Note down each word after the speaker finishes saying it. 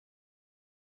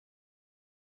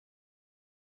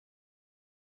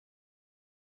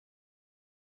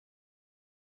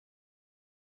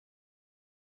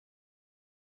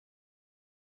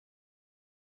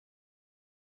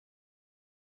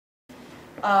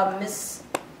Miss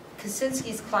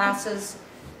Kaczynski's classes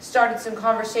started some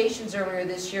conversations earlier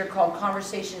this year called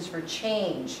Conversations for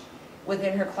Change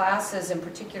within her classes, and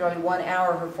particularly 1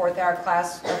 hour, her 4th hour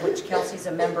class, of which Kelsey's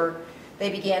a member. They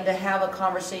began to have a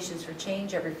Conversations for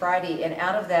Change every Friday, and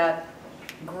out of that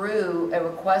grew a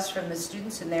request from the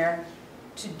students in there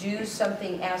to do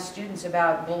something as students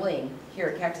about bullying here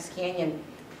at Cactus Canyon.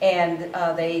 And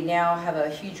they now have a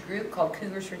huge group called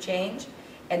Cougars for Change,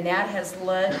 and that has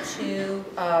led to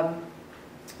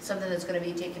something that's going to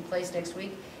be taking place next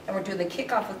week. And we're doing the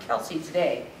kickoff with Kelsey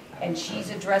today, and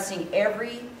she's addressing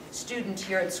every student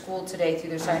here at school today through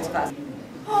their science class.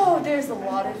 Oh, there's a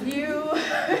lot of you.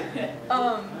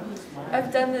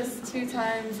 I've done this 2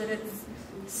 times, and it's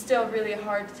still really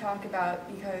hard to talk about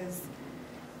because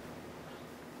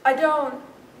I don't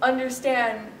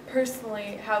understand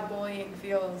personally how bullying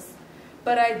feels,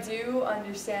 but I do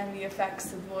understand the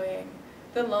effects of bullying.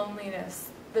 The loneliness,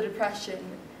 the depression,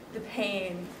 the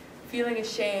pain, feeling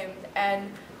ashamed,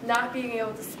 and not being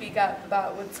able to speak up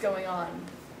about what's going on.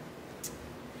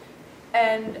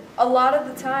 And a lot of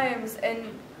the times,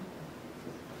 and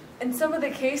in some of the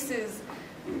cases,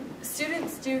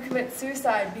 students do commit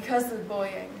suicide because of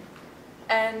bullying.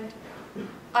 And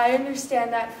I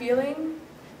understand that feeling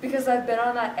because I've been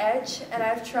on that edge and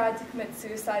I've tried to commit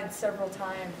suicide several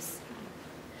times.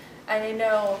 And I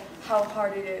know how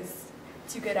hard it is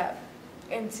to get up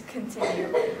and to continue.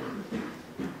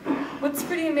 What's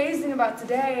pretty amazing about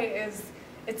today is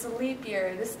it's a leap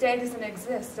year. This day doesn't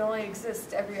exist. It only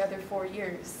exists every other 4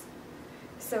 years.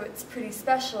 So it's pretty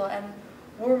special, and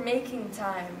we're making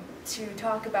time to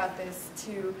talk about this,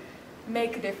 to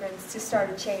make a difference, to start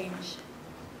a change.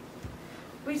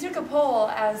 We took a poll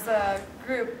as a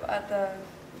group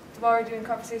while we were doing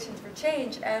Conversations for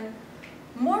Change, and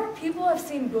more people have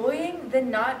seen bullying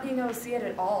than not being able to see it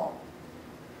at all.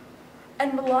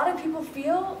 And a lot of people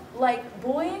feel like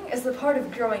bullying is a part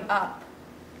of growing up.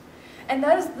 And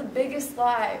that is the biggest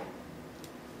lie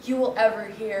you will ever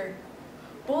hear.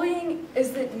 Bullying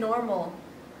isn't normal.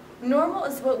 Normal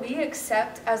is what we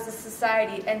accept as a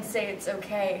society and say it's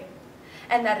okay,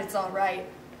 and that it's all right.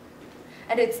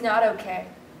 And it's not okay,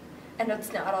 and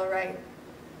it's not all right.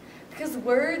 Because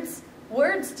words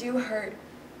do hurt.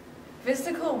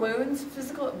 Physical wounds,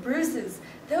 physical bruises,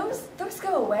 those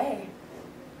go away.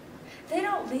 They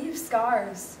don't leave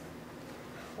scars.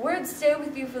 Words stay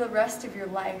with you for the rest of your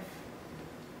life.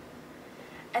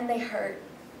 And they hurt.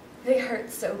 They hurt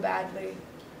so badly.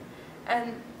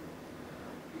 And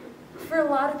for a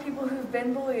lot of people who've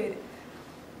been bullied,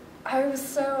 I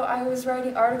was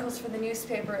writing articles for the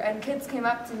newspaper, and kids came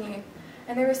up to me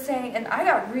and they were saying, and I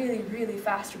got really, really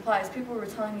fast replies. People were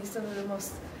telling me some of the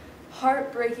most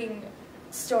heartbreaking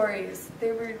stories.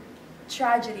 They were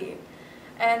tragedy.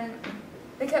 And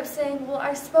they kept saying, well,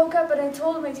 I spoke up and I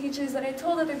told my teachers and I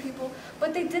told other people,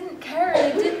 but they didn't care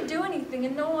and they didn't do anything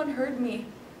and no one heard me.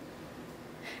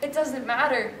 It doesn't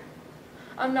matter.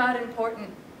 I'm not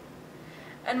important.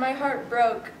 And my heart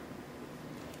broke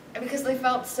because they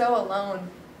felt so alone.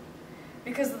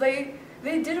 Because they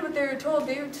did what they were told.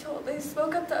 They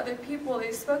spoke up to other people.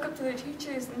 They spoke up to their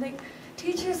teachers, and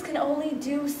teachers can only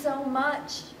do so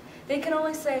much. They can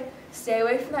only say, stay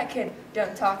away from that kid.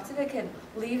 Don't talk to the kid.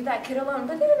 Leave that kid alone.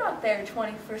 But they're not there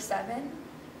 24/7.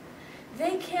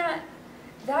 They can't.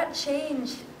 That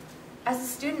change as a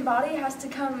student body has to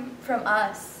come from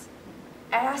us.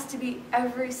 It has to be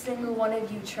every single one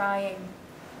of you trying.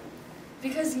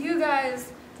 Because you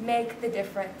guys make the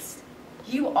difference.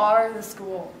 You are the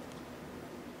school.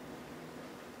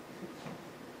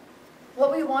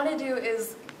 What we want to do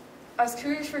is, as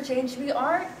Cougars for Change, we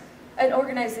aren't an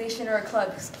organization or a club.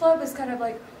 Because club is kind of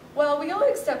like, well, we only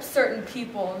accept certain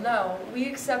people. No, we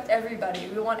accept everybody.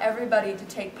 We want everybody to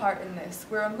take part in this.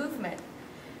 We're a movement.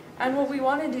 And what we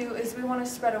want to do is we want to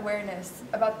spread awareness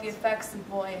about the effects of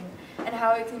bullying and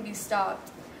how it can be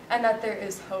stopped, and that there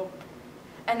is hope,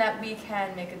 and that we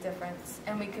can make a difference,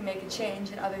 and we can make a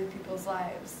change in other people's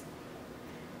lives.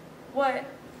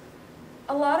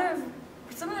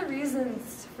 Some of the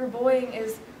reasons for bullying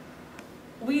is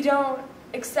we don't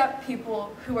accept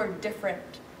people who are different.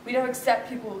 We don't accept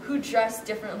people who dress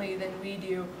differently than we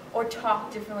do, or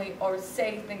talk differently, or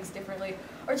say things differently,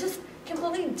 or just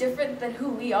completely different than who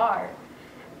we are.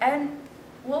 And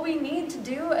what we need to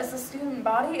do as a student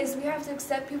body is we have to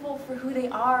accept people for who they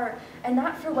are and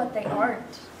not for what they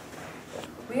aren't.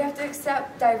 We have to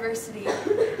accept diversity.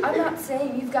 I'm not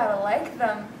saying you've got to like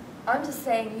them. I'm just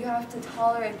saying you have to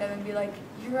tolerate them and be like,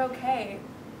 you're okay.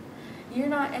 You're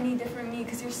not any different from me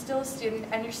because you're still a student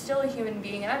and you're still a human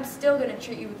being, and I'm still going to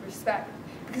treat you with respect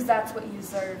because that's what you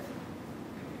deserve.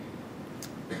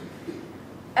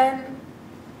 And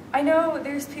I know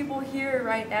there's people here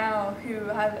right now who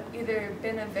have either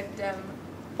been a victim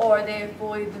or they've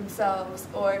bullied themselves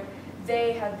or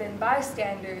they have been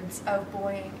bystanders of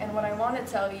bullying. And what I want to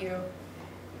tell you,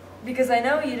 because I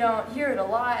know you don't hear it a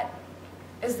lot,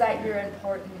 is that you're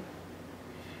important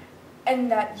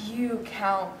and that you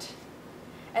count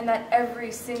and that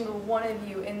every single one of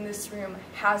you in this room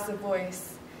has a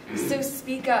voice. So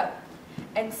speak up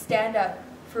and stand up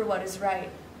for what is right.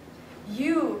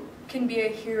 You can be a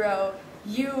hero,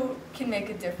 you can make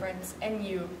a difference, and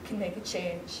you can make a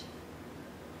change.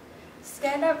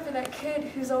 Stand up for that kid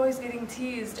who's always getting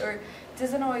teased or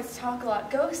doesn't always talk a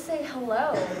lot. Go say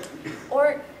hello.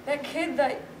 Or that kid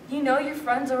that you know your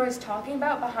friends are always talking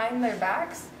about behind their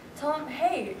backs, tell them,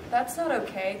 hey, that's not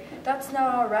okay, that's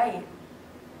not all right.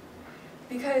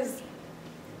 Because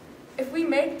if we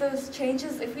make those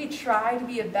changes, if we try to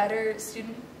be a better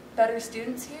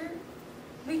students here,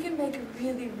 we can make a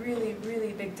really, really,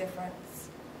 really big difference.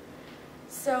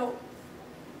 So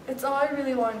it's all I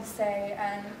really wanted to say,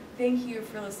 and thank you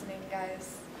for listening,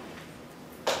 guys.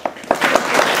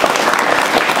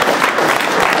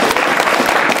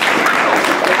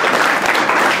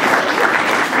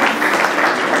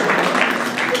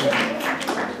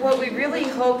 What we really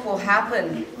hope will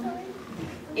happen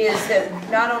is that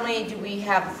not only do we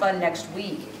have fun next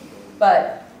week,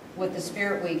 but with the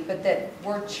Spirit Week, but that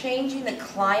we're changing the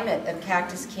climate of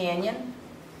Cactus Canyon,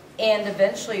 and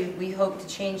eventually we hope to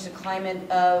change the climate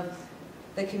of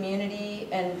the community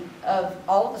and of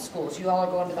all of the schools. You all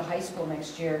are going to the high school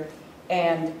next year,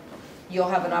 and you'll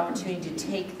have an opportunity to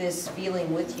take this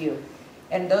feeling with you.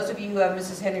 And those of you who have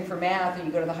Mrs. Henry for math, or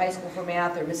you go to the high school for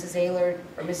math, or Mrs. Aylard,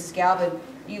 or Mrs. Galvin,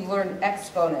 you've learned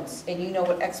exponents, and you know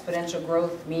what exponential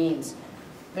growth means.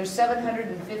 There's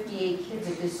 758 kids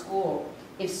at this school.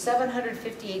 If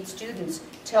 758 students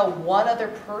tell one other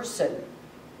person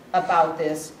about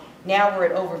this, now we're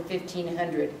at over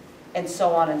 1,500, and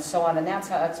so on and so on. And that's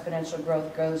how exponential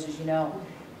growth goes, as you know.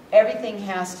 Everything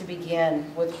has to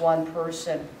begin with one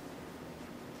person.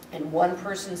 And one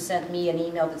person sent me an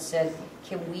email that said,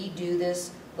 can we do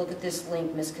this? Look at this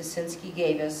link Ms. Kaczynski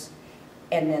gave us,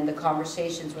 and then the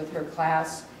conversations with her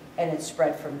class, and it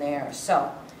spread from there.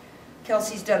 So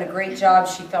Kelsey's done a great job.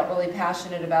 She felt really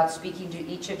passionate about speaking to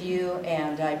each of you,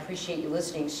 and I appreciate you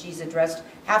listening. She's addressed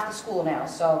half the school now,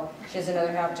 so she has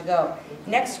another half to go.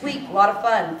 Next week, a lot of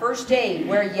fun. First day,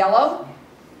 wear yellow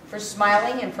for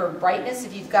smiling and for brightness.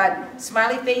 If you've got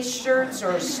smiley face shirts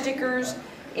or stickers,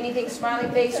 anything smiley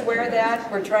face, wear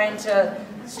that. We're trying to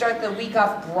start the week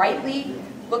off brightly.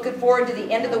 Looking forward to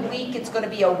the end of the week. It's going to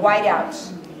be a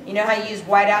whiteout. You know how you use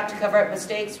whiteout to cover up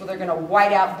mistakes? Well, they're going to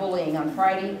white out bullying on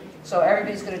Friday. So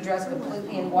everybody's going to dress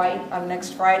completely in white on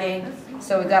next Friday.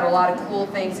 So we've got a lot of cool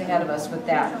things ahead of us with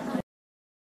that.